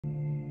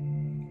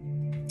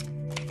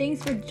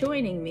Thanks for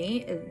joining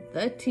me.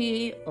 The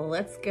T.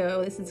 Let's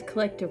go. This is a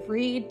collective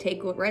read.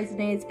 Take what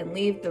resonates and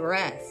leave the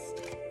rest.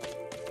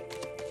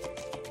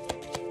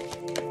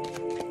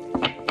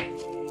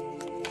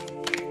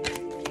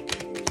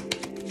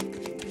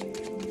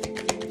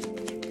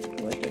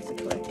 What does the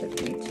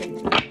collective need to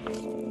know?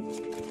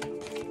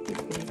 These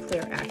can be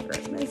clear,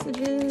 accurate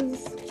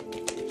messages.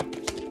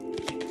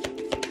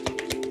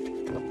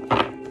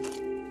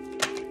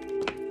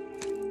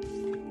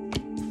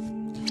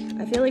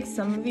 I feel like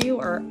some of you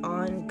are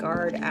on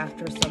guard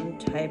after some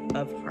type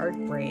of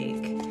heartbreak.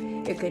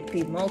 It could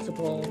be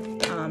multiple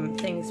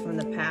things from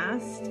the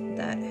past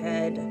that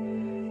had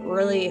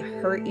really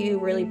hurt you,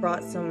 really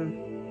brought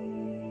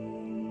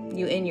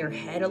you in your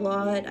head a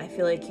lot. I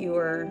feel like you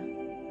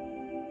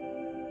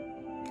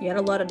had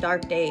a lot of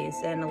dark days,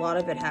 and a lot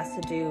of it has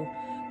to do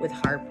with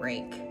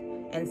heartbreak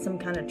and some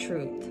kind of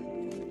truth.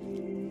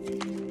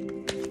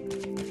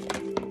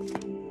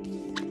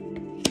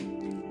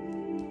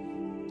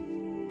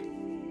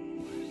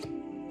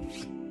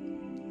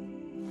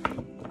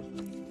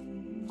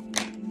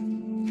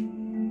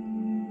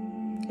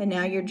 And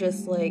now you're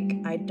just like,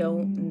 I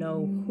don't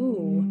know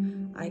who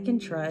I can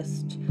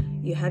trust.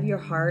 You have your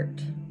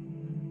heart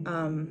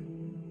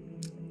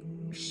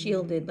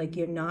shielded, like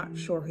you're not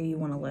sure who you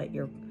want to let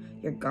your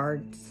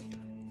guards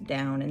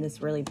down, and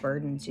this really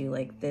burdens you,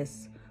 like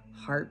this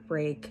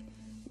heartbreak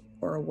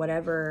or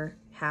whatever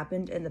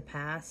happened in the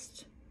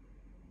past,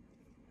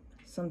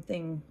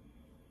 something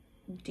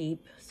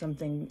deep,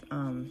 something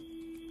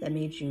that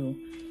made you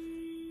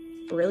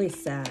really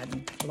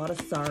sad, a lot of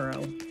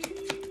sorrow.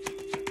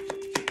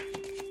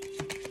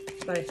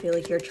 But I feel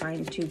like you're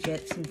trying to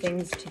get some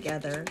things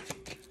together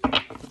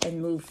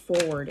and move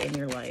forward in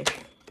your life.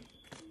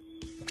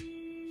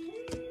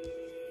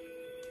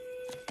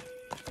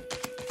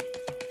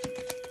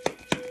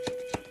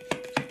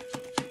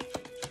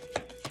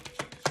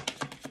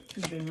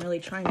 You've been really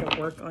trying to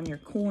work on your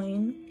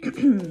coin,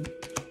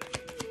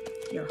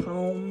 your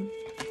home,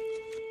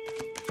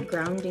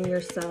 grounding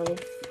yourself,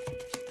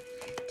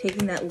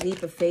 taking that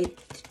leap of faith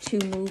to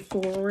move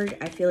forward.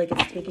 I feel like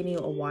it's taken you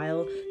a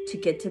while to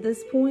get to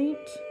this point,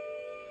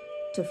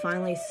 to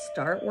finally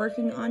start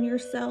working on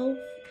yourself,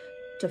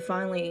 to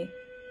finally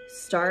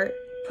start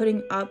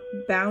putting up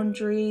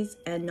boundaries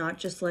and not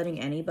just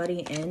letting anybody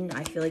in.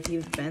 I feel like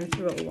you've been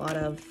through a lot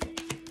of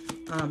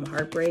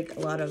heartbreak, a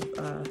lot of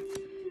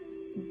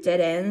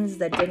dead ends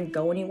that didn't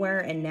go anywhere,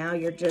 and now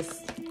you're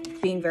just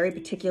being very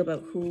particular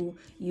about who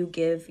you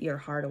give your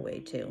heart away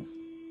to.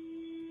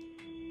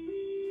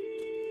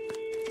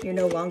 You're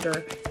no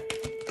longer,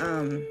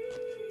 I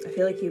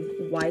feel like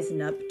you've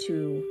wisened up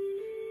to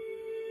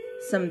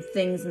some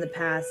things in the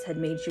past had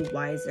made you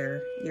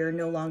wiser. You're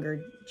no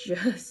longer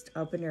just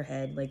up in your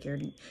head. Like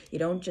you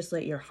don't just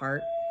let your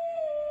heart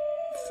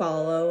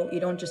follow.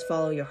 You don't just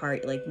follow your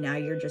heart. Like now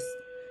you're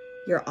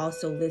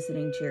also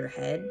listening to your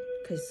head,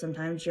 because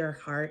sometimes your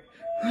heart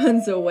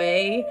runs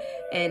away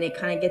and it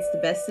kind of gets the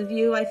best of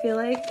you, I feel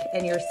like.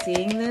 And you're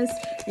seeing this.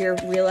 You're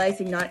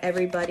realizing not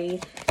everybody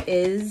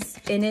is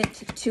in it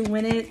to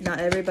win it. Not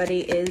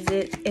everybody is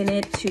in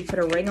it to put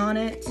a ring on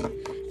it.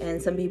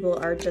 And some people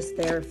are just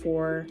there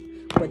for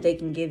what they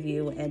can give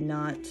you and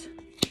not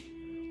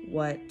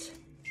what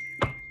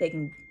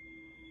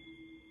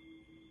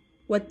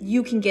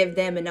you can give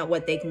them and not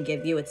what they can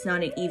give you. It's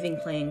not an even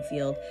playing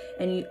field.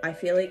 And I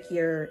feel like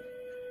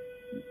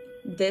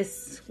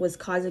this was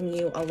causing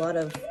you a lot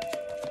of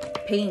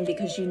pain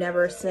because you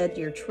never said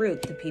your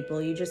truth to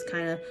people. You just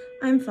kind of,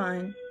 I'm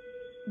fine.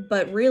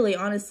 But really,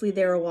 honestly,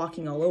 they were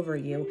walking all over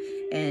you,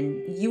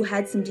 and you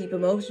had some deep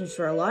emotions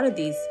for a lot of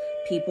these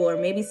people, or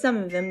maybe some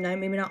of them,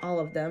 maybe not all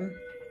of them.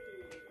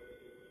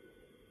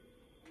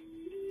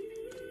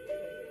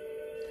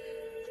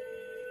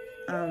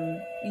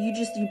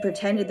 You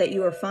pretended that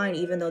you were fine,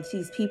 even though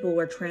these people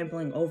were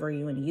trampling over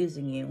you and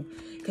using you,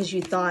 because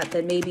you thought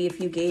that maybe if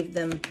you gave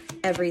them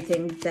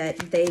everything that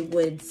they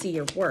would see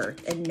your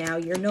worth. And now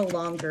you're no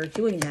longer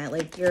doing that.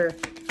 Like you're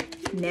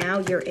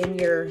in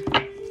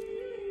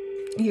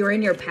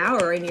your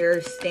power, and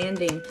you're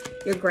standing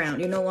your ground.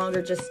 You're no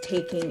longer just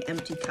taking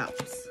empty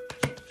cups.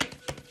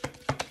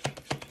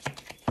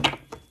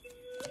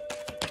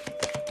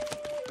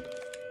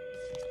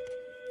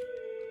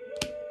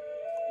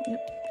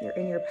 Yep, you're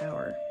in your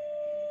power.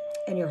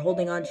 And you're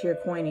holding on to your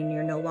coin, and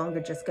you're no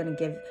longer just going to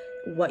give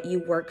what you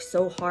work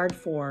so hard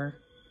for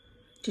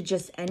to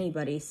just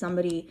anybody.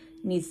 Somebody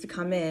needs to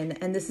come in,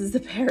 and this is the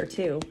pair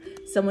too.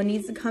 Someone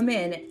needs to come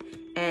in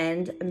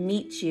and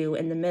meet you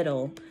in the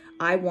middle.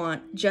 I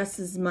want just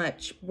as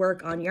much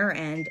work on your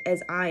end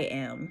as I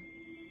am.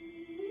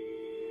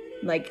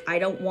 Like, I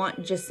don't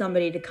want just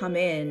somebody to come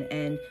in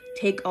and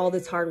take all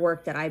this hard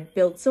work that I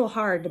built so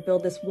hard to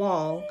build this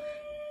wall.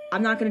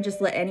 I'm not going to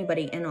just let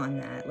anybody in on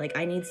that. Like,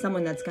 I need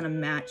someone that's going to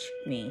match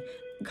me,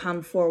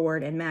 come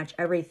forward and match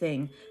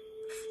everything.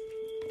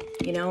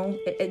 You know,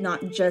 it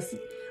not just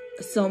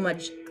so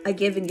much I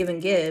give and give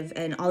and give,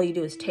 and all you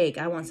do is take.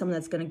 I want someone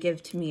that's going to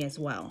give to me as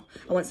well.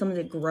 I want someone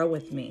to grow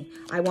with me.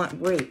 I want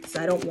roots.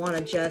 I don't want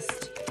to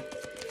just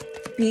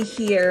be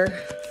here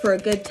for a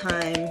good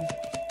time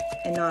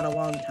and not a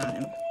long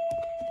time.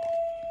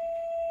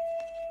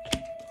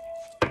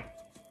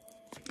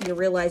 You're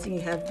realizing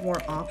you have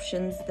more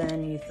options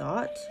than you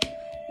thought.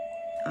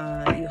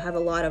 You have a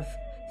lot of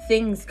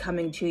things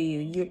coming to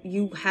you.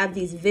 You have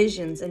these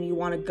visions and you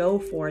want to go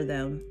for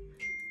them.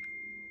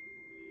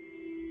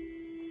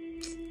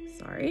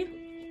 Sorry.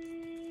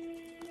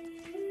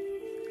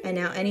 And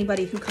now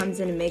anybody who comes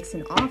in and makes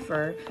an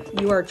offer,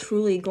 you are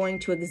truly going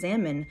to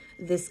examine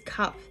this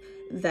cup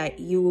that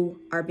you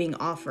are being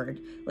offered.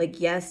 Like,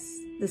 yes,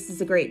 this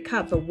is a great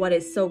cup, but what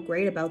is so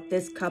great about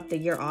this cup that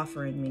you're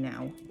offering me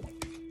now?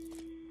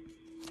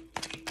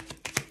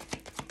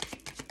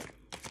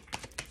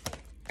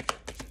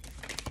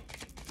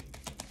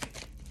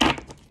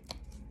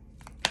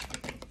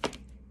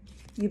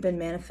 You've been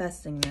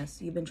manifesting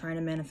this. You've been trying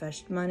to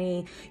manifest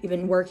money. You've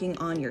been working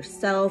on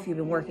yourself. You've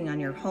been working on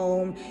your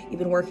home. You've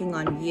been working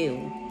on you.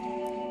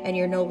 And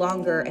you're no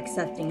longer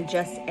accepting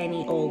just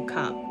any old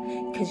cup,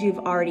 because you've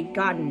already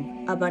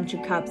gotten a bunch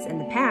of cups in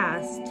the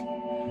past,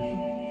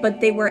 but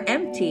they were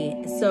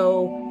empty.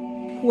 So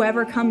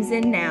whoever comes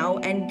in now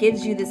and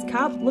gives you this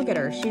cup, look at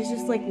her. She's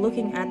just like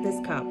looking at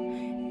this cup.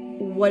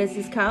 What is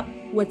this cup?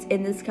 What's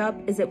in this cup?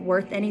 Is it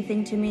worth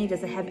anything to me?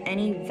 Does it have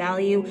any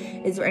value?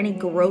 Is there any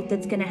growth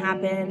that's going to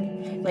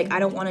happen? Like, I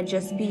don't want to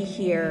just be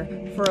here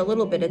for a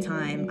little bit of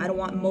time. I don't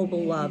want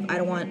mobile love. I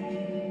don't want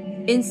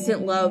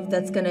instant love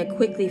that's going to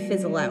quickly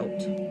fizzle out.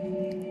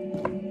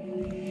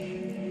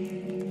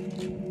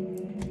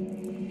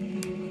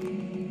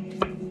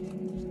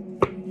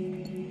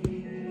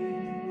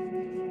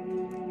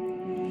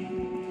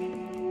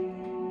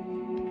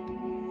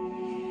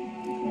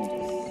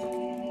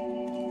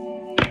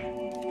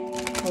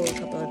 Pull a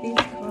couple of these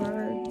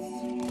cards.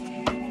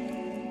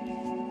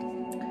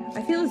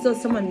 I feel as though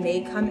someone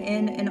may come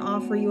in and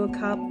offer you a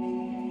cup,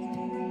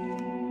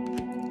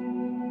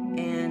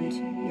 and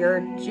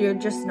you're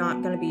just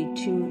not going to be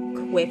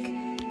too quick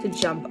to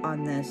jump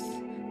on this,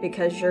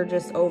 because you're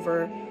just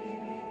over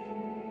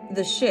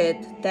the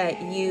shit that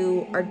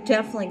you are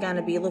definitely going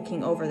to be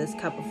looking over this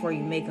cup before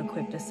you make a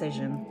quick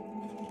decision.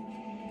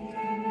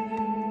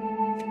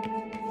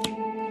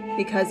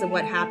 Because of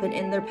what happened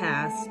in their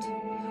past,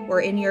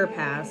 or in your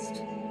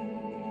past,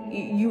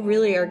 you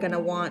really are going to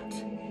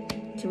want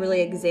to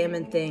really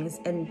examine things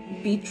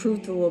and be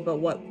truthful about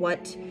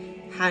what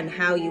and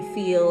how you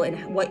feel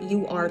and what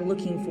you are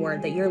looking for.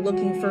 That you're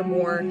looking for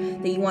more,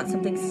 that you want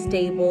something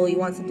stable, you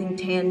want something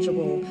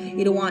tangible.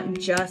 You don't want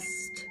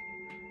just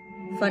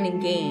fun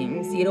and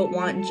games. You don't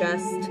want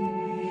just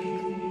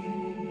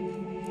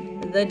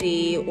the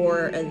D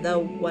or the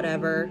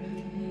whatever.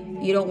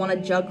 You don't want to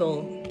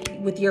juggle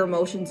with your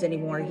emotions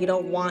anymore. You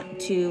don't want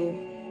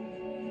to.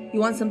 You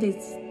want something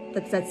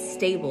that's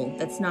stable,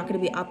 that's not going to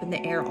be up in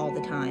the air all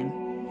the time.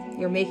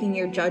 You're making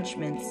your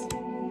judgments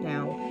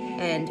now,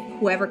 and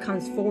whoever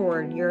comes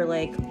forward, you're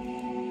like,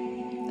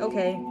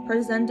 okay,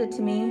 present it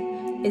to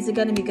me. Is it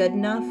going to be good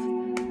enough?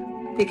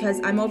 Because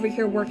I'm over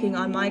here working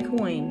on my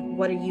coin.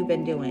 What have you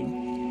been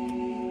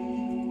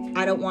doing?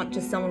 I don't want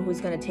just someone who's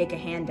going to take a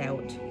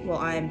handout while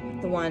I'm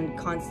the one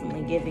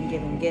constantly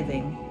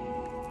giving.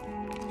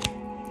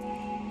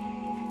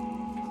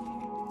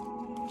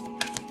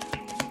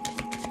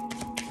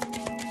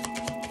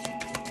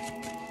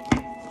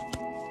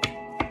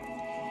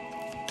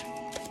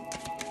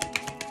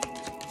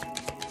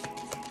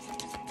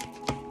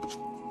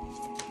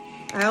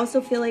 I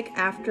also feel like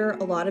after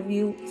a lot of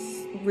you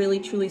really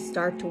truly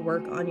start to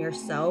work on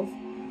yourself,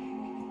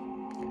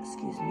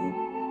 excuse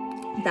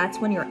me, that's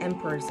when your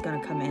Emperor is going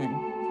to come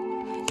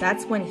in.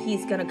 That's when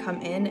he's going to come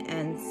in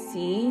and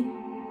see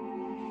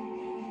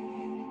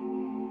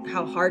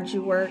how hard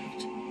you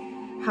worked,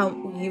 how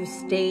you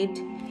stayed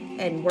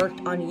and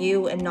worked on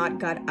you and not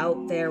got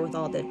out there with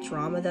all the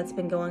drama that's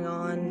been going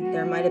on.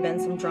 There might have been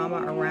some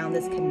drama around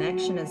this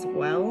connection as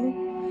well.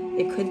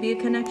 It could be a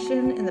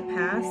connection in the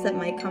past that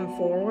might come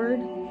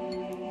forward,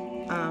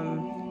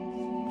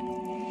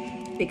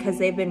 because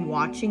they've been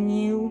watching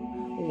you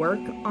work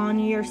on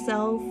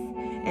yourself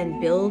and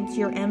build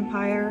your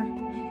empire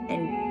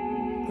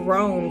and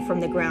grown from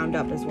the ground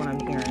up is what I'm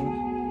hearing.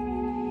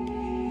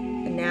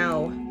 And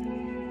now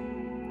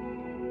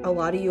a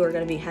lot of you are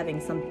going to be having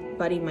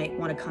somebody might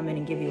want to come in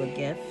and give you a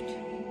gift.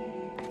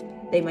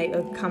 They might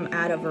have come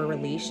out of a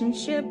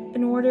relationship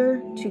in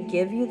order to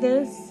give you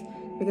this.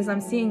 Because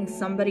I'm seeing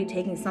somebody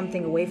taking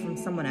something away from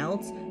someone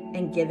else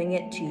and giving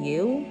it to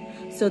you.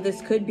 So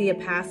this could be a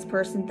past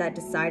person that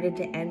decided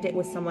to end it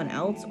with someone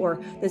else,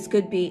 or this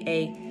could be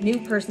a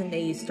new person that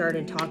you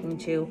started talking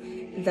to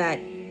that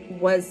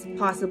was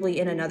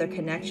possibly in another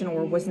connection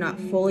or was not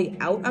fully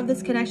out of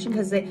this connection,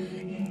 because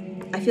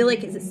I feel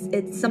like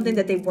it's something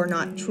that they were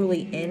not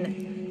truly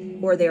in,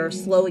 or they are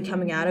slowly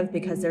coming out of,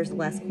 because there's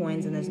less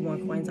coins and there's more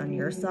coins on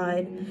your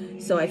side.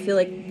 So I feel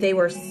like they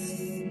were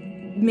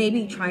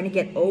maybe trying to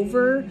get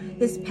over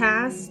this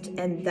past,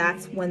 and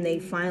that's when they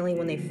finally,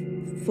 when they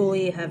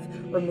fully have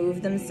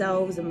removed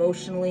themselves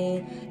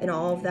emotionally and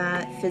all of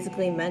that,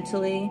 physically,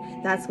 mentally,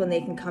 that's when they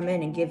can come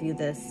in and give you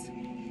this.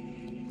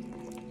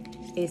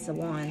 Ace of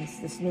Wands,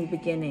 this new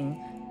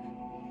beginning,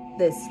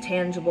 this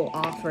tangible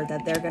offer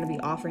that they're going to be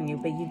offering you,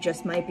 but you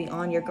just might be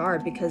on your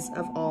guard because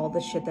of all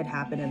the shit that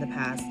happened in the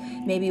past.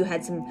 Maybe you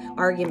had some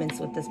arguments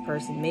with this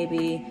person.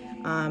 Maybe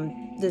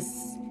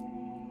this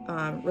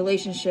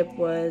relationship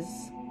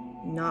was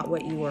not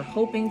what you were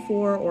hoping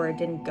for, or it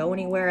didn't go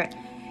anywhere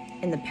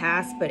in the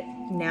past, but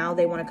now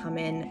they want to come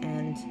in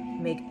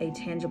and make a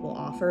tangible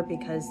offer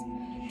because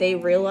they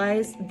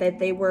realized that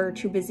they were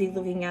too busy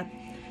looking at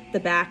the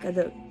back of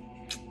the,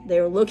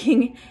 they were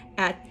looking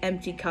at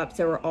empty cups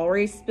that were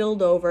already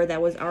spilled over,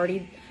 that was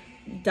already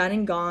done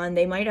and gone.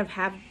 They might have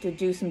had to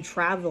do some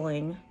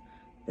traveling,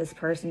 this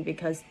person,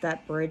 because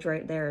that bridge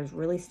right there is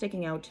really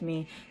sticking out to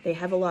me. They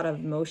have a lot of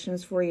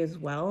emotions for you as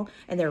well,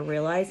 and they're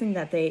realizing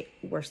that they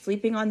were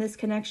sleeping on this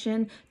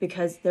connection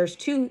because there's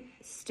two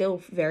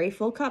still very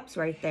full cups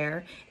right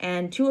there,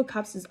 and Two of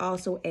Cups is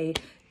also a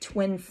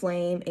twin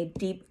flame, a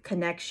deep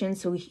connection.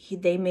 So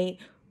they may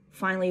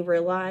finally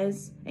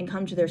realize and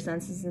come to their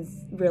senses and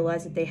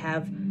realize that they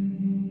have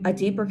a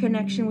deeper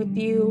connection with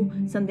you,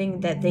 something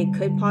that they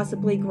could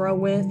possibly grow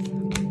with,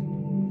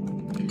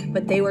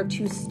 but they were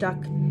too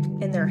stuck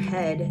in their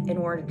head in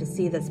order to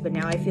see this. But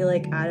now I feel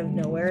like out of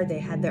nowhere they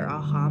had their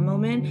aha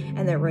moment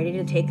and they're ready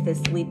to take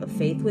this leap of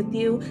faith with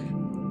you.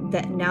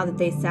 That now that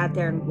they sat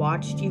there and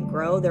watched you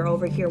grow, they're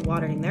over here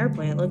watering their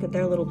plant. Look at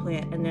their little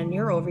plant, and then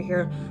you're over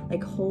here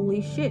like,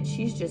 holy shit,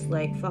 she's just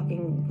like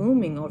fucking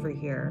booming over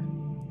here,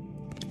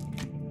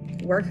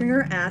 working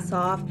her ass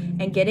off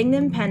and getting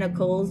them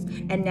pentacles.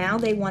 And now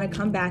they want to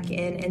come back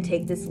in and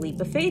take this leap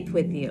of faith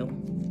with you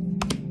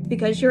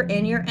because you're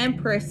in your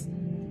Empress.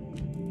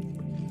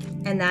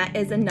 And that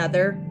is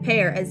another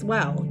pair as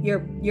well.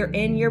 You're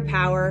in your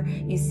power.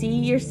 You see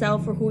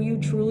yourself for who you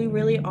truly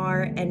really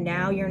are. And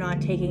now you're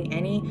not taking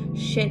any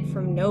shit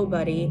from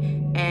nobody.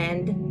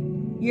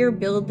 And you're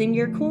building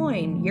your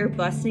coin. You're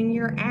busting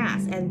your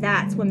ass. And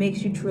that's what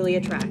makes you truly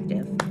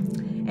attractive.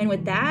 And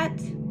with that,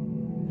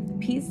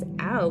 peace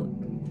out.